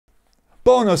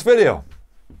Bonus video.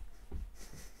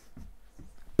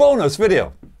 Bonus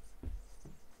video.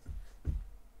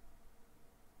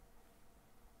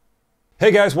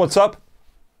 Hey guys, what's up?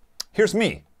 Here's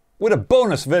me with a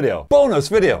bonus video. Bonus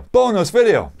video. Bonus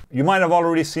video. You might have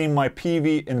already seen my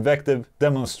Peavey Invective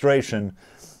demonstration.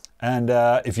 And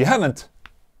if you haven't,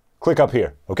 click up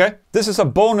here, okay? This is a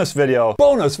bonus video.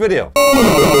 Bonus video.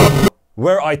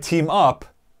 Where I team up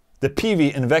the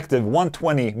Peavey Invective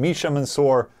 120 Misha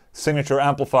Mansoor signature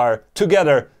amplifier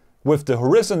together with the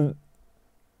Horizon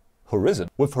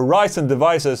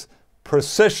Devices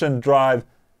precision drive,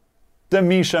 the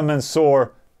Misha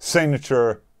Mansoor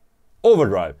signature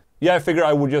overdrive. Yeah, I figured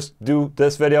I would just do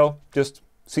this video, just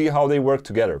see how they work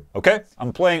together, okay?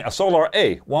 I'm playing a Solar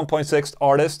A 1.6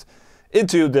 artist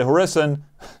into the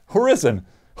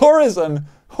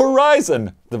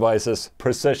Horizon Devices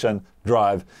precision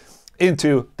drive,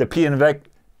 into the Peavey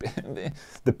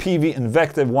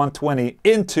Invective 120,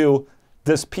 into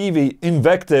this Peavey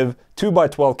Invective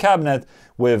 2x12 cabinet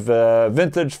with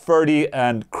vintage 30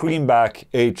 and creamback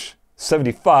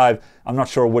H75. I'm not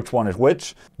sure which one is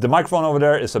which. The microphone over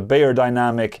there is a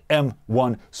BeyerDynamic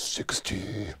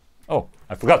M160. Oh,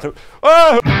 I forgot to...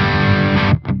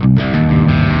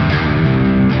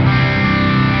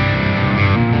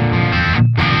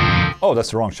 Oh, that's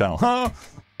the wrong channel.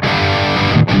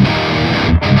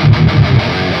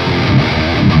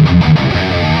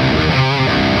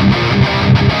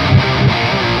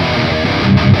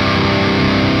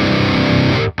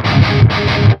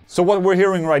 So what we're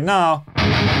hearing right now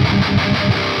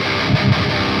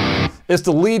is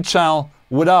the lead channel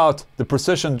without the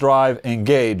precision drive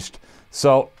engaged.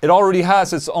 So it already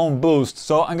has its own boost.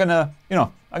 So I'm gonna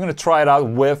try it out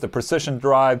with the precision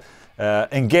drive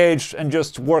engaged and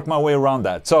just work my way around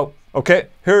that. So, okay,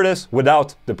 here it is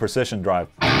without the precision drive.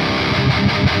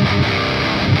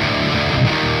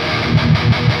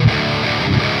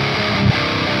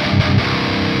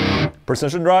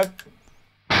 Precision drive.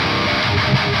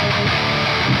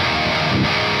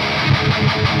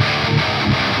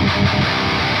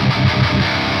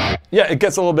 Yeah, it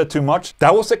gets a little bit too much.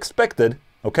 That was expected,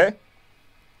 okay?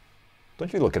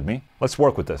 Don't you look at me. Let's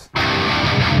work with this.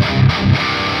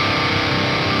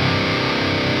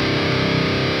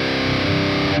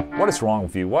 What is wrong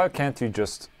with you? Why can't you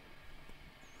just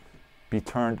be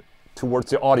turned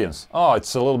towards the audience? Oh,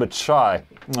 it's a little bit shy.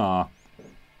 Aw.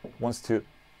 Wants to...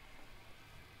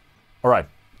 All right,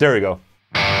 there you go.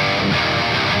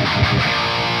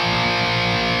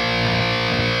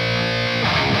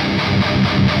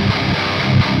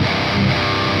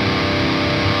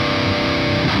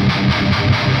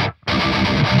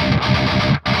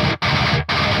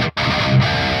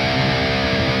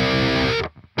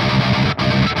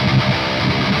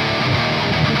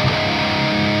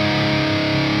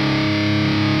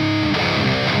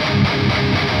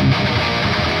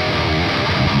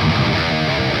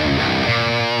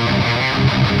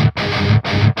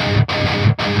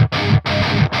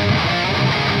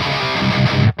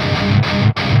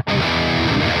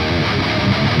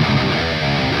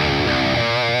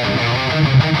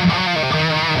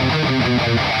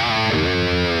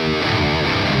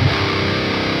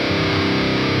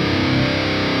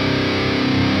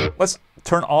 Let's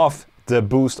turn off the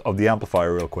boost of the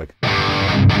amplifier real quick.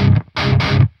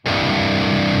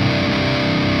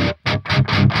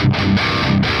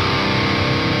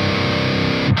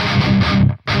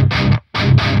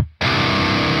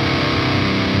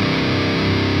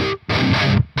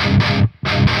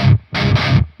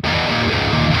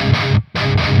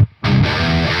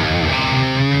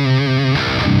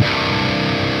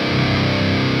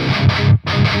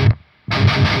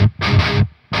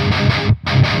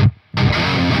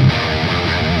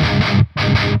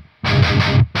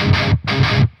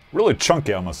 Really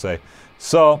chunky, I must say.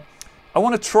 So I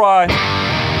want to try.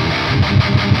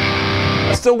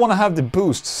 I still want to have the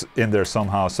boosts in there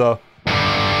somehow. So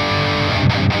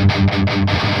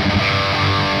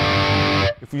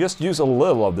if you just use a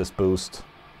little of this boost.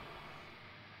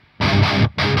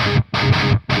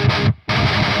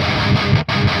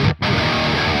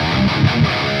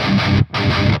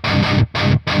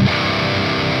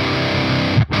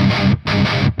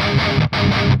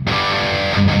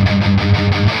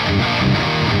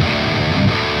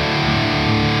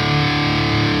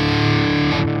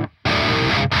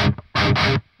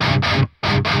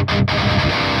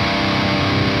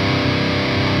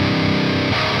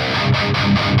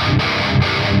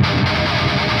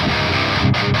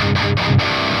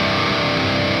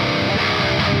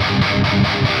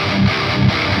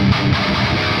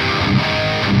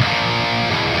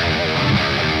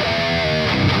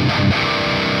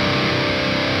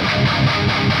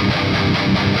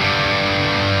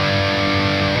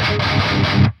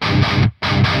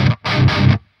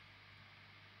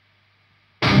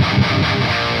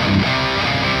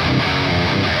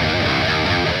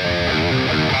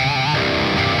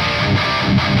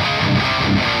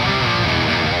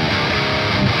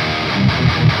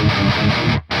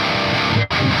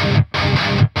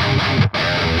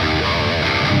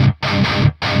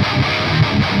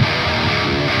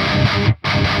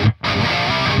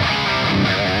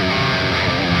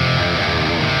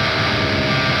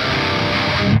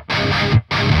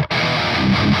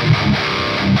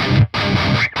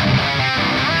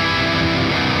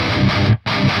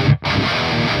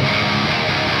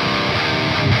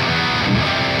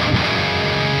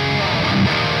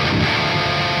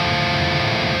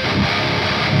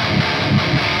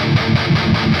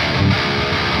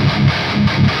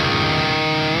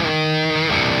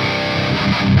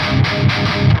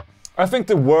 I think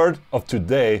the word of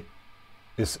today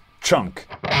is chunk.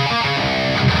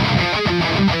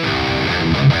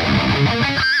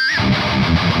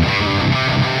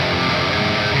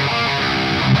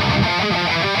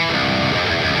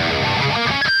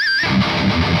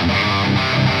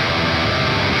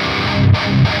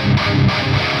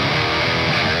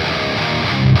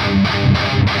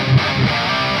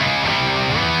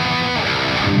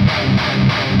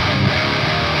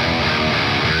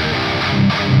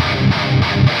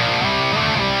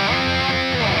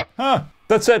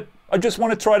 That's it. I just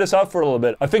want to try this out for a little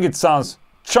bit. I think it sounds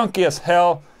chunky as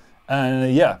hell.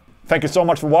 And yeah, thank you so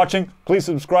much for watching. Please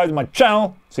subscribe to my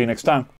channel. See you next time.